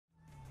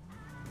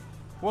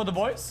Who are the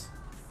boys?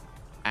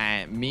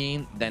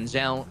 Me,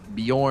 Denzel,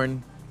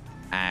 Bjorn,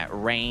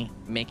 Ray,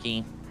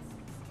 Mickey,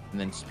 and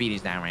then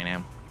Speedy's down right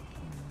now.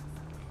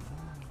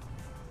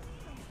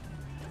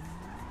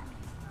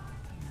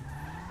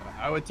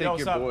 I would take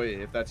your boy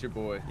if that's your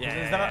boy.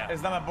 Yeah.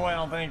 It's not my boy, I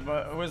don't think,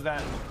 but who is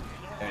that?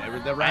 Yeah,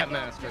 the rat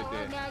mask right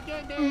there.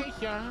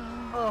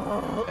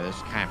 Yeah,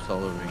 there's caps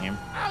all over him.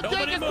 I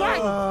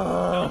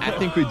I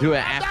think we do it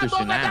after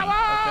tsunami. Okay,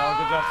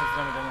 I'll go draft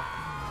tsunami then.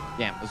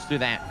 Yeah, let's do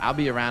that. I'll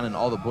be around and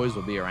all the boys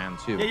will be around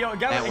too. Yeah, yo,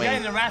 guy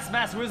in the rat's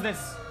mask, who is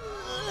this?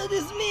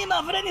 This is me,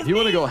 my friend. If you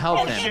want to go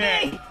help him,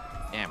 Shit.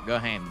 yeah, go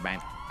ahead, man.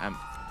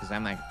 Because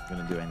I'm not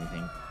gonna do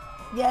anything.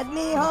 Get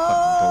me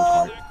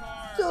home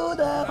to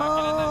the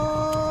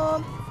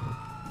home.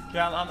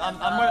 Yeah,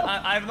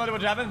 I have no idea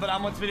what happened, but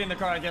I'm with Speedy in the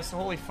car, I guess.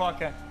 Holy fuck.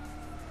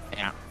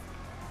 Yeah.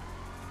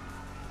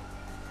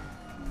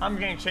 I'm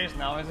getting chased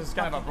now. This is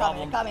kind of a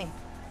problem. Coming.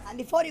 And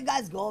before you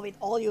guys go with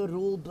all your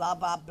rule, blah,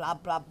 blah, blah,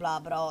 blah,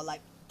 blah, bro,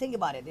 like, think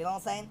about it, you know what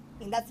I'm saying?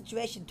 In that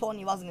situation,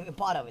 Tony wasn't even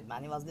part of it,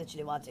 man. He was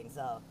literally watching,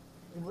 so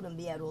it wouldn't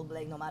be a rule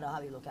break no matter how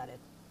you look at it.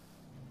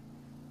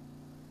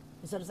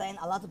 You see what I'm saying?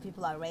 A lot of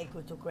people are way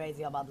too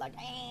crazy about, like,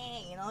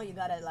 you know, you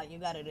gotta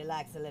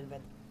relax a little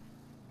bit.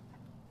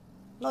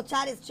 No,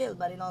 chat is chill,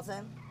 but you know what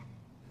I'm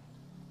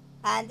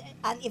saying?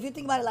 And if you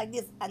think about it like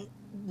this, and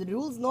the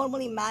rules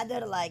normally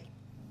matter, like,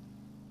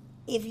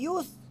 if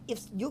you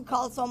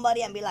call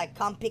somebody and be like,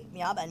 come pick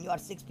me up, and you are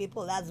 6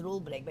 people, that's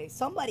rule break. But if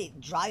somebody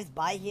drives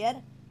by here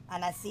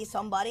and I see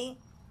somebody,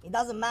 it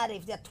doesn't matter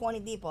if they're 20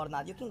 deep or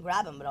not. You can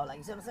grab them, bro. Like,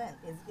 you see what I'm saying?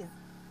 It's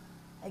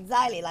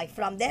exactly, like,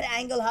 from their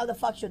angle, how the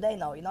fuck should they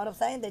know? You know what I'm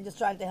saying? They're just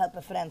trying to help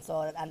a friend,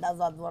 so, and that's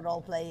what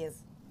role play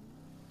is.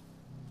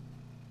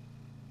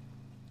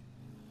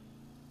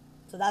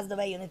 So that's the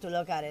way you need to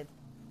look at it.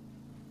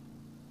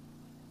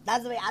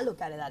 That's the way I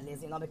look at it, at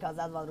least, you know, because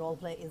that's what role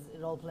play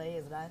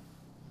is, right?